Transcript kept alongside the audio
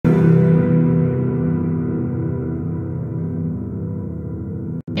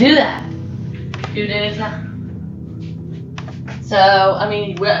do that. 2 days now. So, I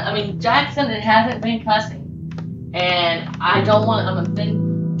mean, Jackson, it hasn't been cussing. And I don't want to, I've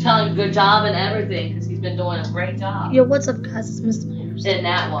been telling good job and everything because he's been doing a great job. Yo, what's up, guys? It's Mr. Myers. Isn't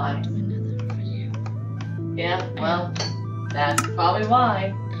that why? Yeah, well, that's probably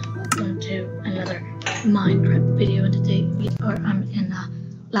why. Welcome to another Minecraft video, and today I'm in a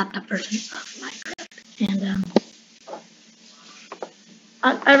laptop version of Minecraft. And,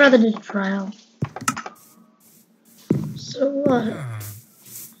 I'd rather do the trial. So what?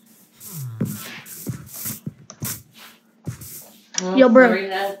 Well, Yo, bro,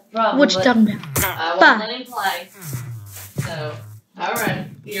 problem, what you talking about? I won't let him play. So, alright,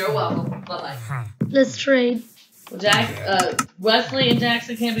 you're welcome. Bye-bye. Let's trade. Well, Wesley and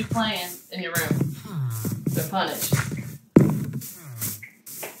Jackson can't be playing in your room. They're punished.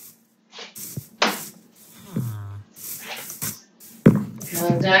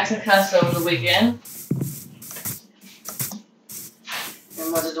 Jackson cussed over the weekend.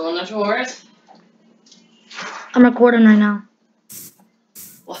 And was doing the chores. I'm recording right now.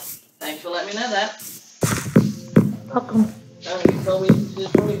 Well, thanks for letting me know that. Welcome. Oh, you told me to do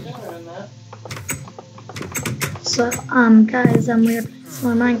sooner than that. So, guys, we're playing some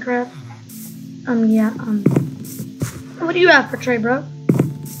more Minecraft. What do you have for trade, bro?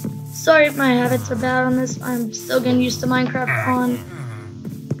 Sorry if my habits are bad on this. I'm still getting used to Minecraft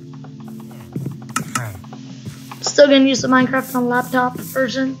on laptop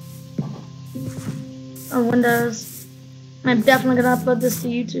version on Windows. I'm definitely gonna upload this to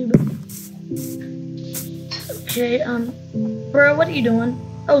YouTube. Okay, bro, what are you doing?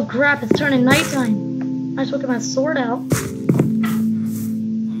 Oh crap, it's turning nighttime. I just look at my sword out.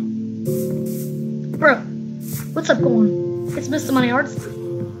 Bro, what's up going on? It's Mr. Moneyhardesty.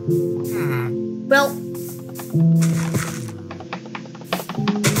 Well,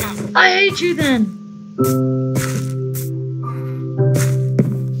 I hate you then.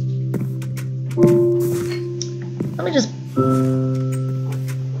 Let me just...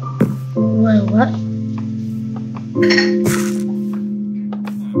 Wait, what?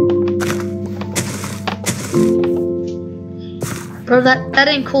 Bro, that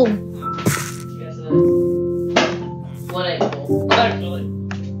ain't cool. Yes, it is. What ain't cool? Actually.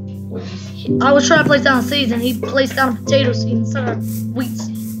 I was trying to place down seeds and he placed down a potato seed instead of wheat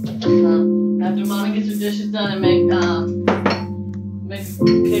seed. After Mommy gets her dishes done and make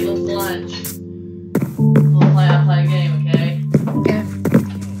Caitlin's lunch, I'll play a game, okay? Okay.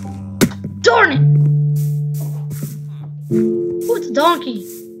 Darn it! Oh, it's a donkey.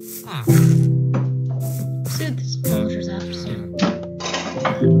 See what these villagers have to say.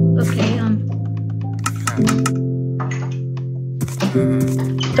 Okay,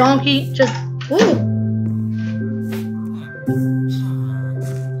 donkey, just, ooh!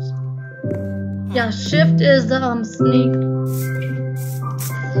 Yeah, shift is the, sneak.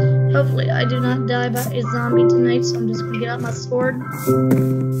 Hopefully I do not die by a zombie tonight, so I'm just gonna get out my sword. So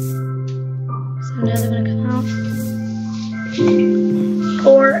now they're gonna come out.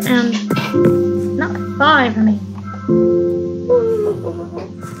 4 and, not 5, I mean.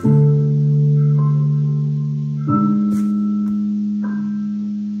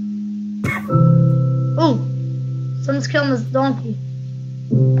 Ooh, someone's killing this donkey.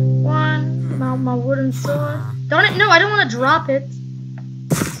 1, mount my wooden sword. Darn it, no, I don't want to drop it.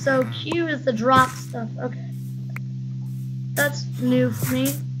 So Q is the drop stuff, okay. That's new for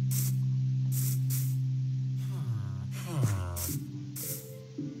me.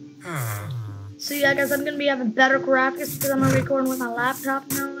 So yeah, guys, I'm gonna be having better graphics because I'm recording with my laptop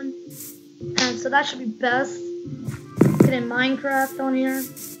now, and so that should be best. Getting Minecraft on here.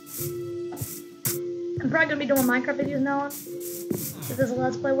 I'm probably gonna be doing Minecraft videos now. If this is a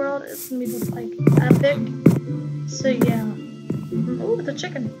Let's Play world, it's gonna be just like epic. So yeah. Ooh, it's a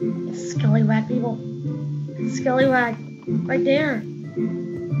chicken. It's Skellywag, people. It's Skellywag. Right there.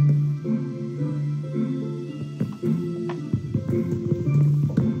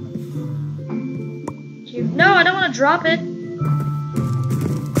 No, I don't want to drop it.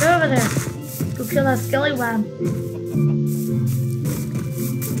 Go over there. Go kill that Skellywag.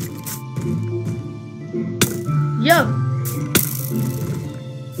 Yo.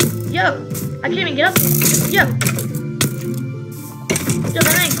 Yo. I can't even get up there. Yo. Yo,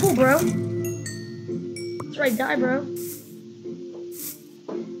 that ain't cool, bro. That's right, die, bro.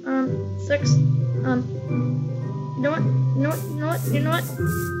 6. You know what?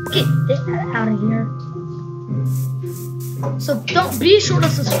 Get that out of here. So don't be sure to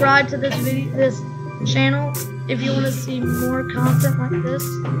subscribe to this channel if you want to see more content like this.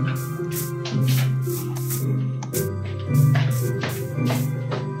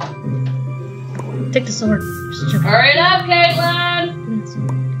 Take the sword. Just joking. Hurry it up, Caitlin! Give me that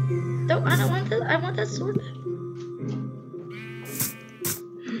sword. No, I don't want that. I want that sword back.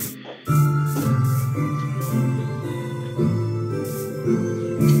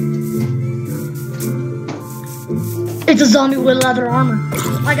 It's a zombie with leather armor.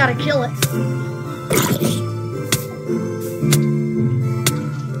 I gotta kill it.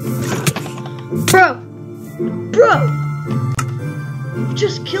 Bro! You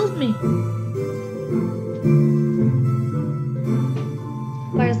just killed me.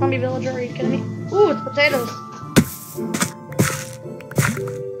 Like a zombie villager, are you kidding me? Ooh, it's potatoes.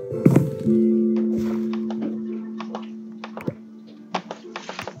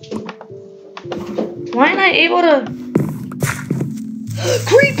 Why am I able to...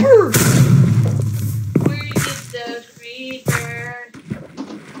 Creeper! Where you get those creepers?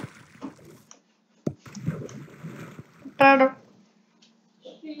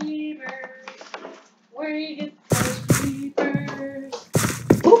 Creepers. Where you get those creepers?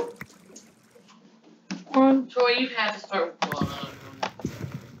 Troy, you have to start with one.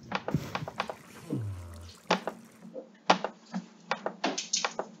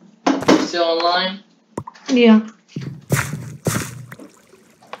 Still online? Yeah.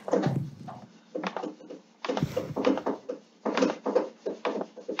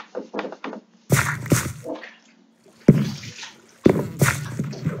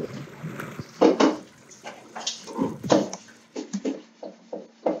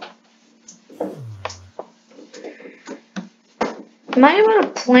 Am I able to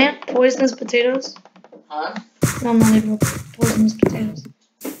plant poisonous potatoes? Huh? No, I'm not able to plant poisonous potatoes.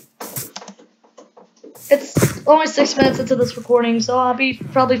 It's only 6 minutes into this recording, so I'll be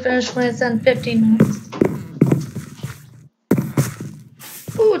probably finished when it's in 15 minutes.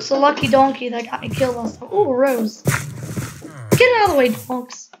 Ooh, it's the lucky donkey that got me killed last time. Ooh, a rose. Get out of the way,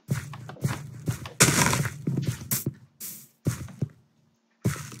 donks.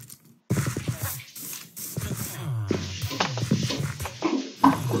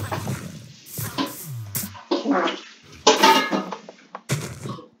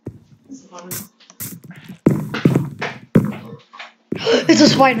 It's a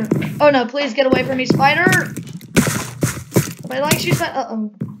spider. Oh no, please get away from me, spider! Nobody likes you, spider.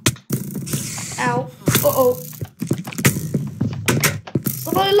 Uh-oh. Ow. Uh-oh.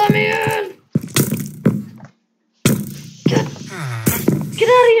 Somebody let me in! Get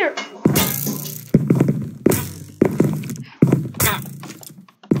out of here!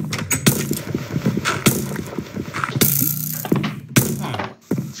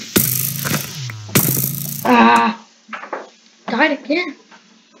 Ah! Died again.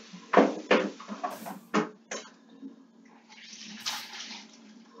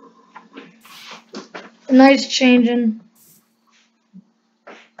 The night's changing.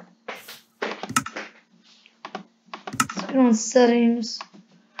 Let's go on settings.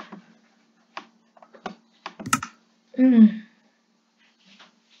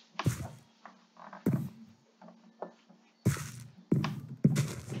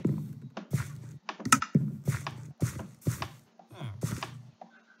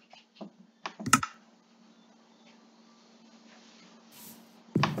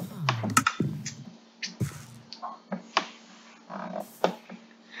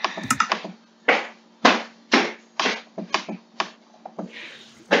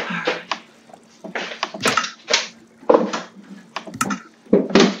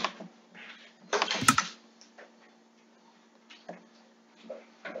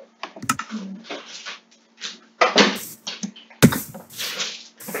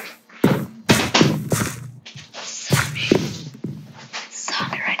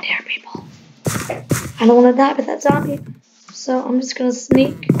 I don't want to die with that zombie, so I'm just gonna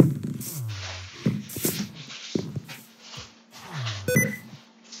sneak.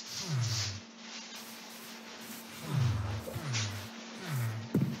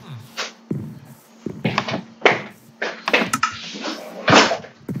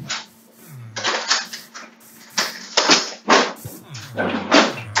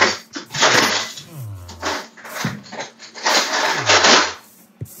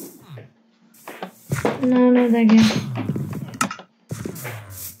 No, thank you.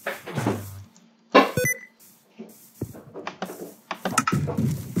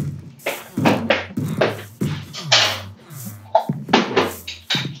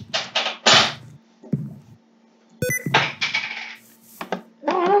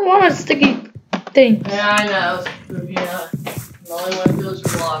 No, I don't want a sticky thing. Yeah, I know. Yeah. The only one who goes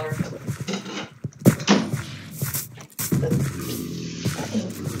with water.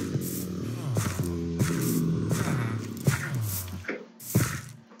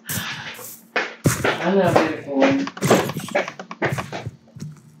 I'm gonna be recording.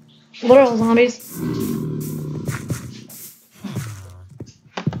 What are all zombies?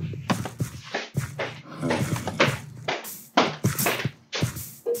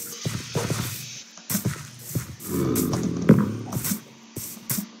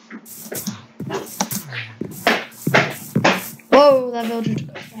 Whoa, that villager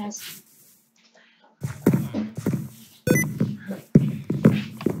took off fast.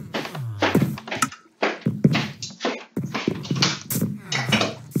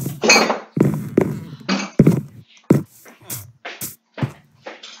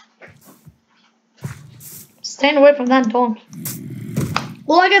 Stand away from that donkey.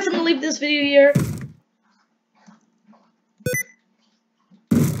 Well, I guess I'm gonna leave this video here.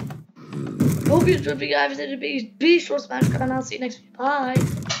 Hope you enjoyed the guys. Be sure to smash the button. I'll see you next week. Bye.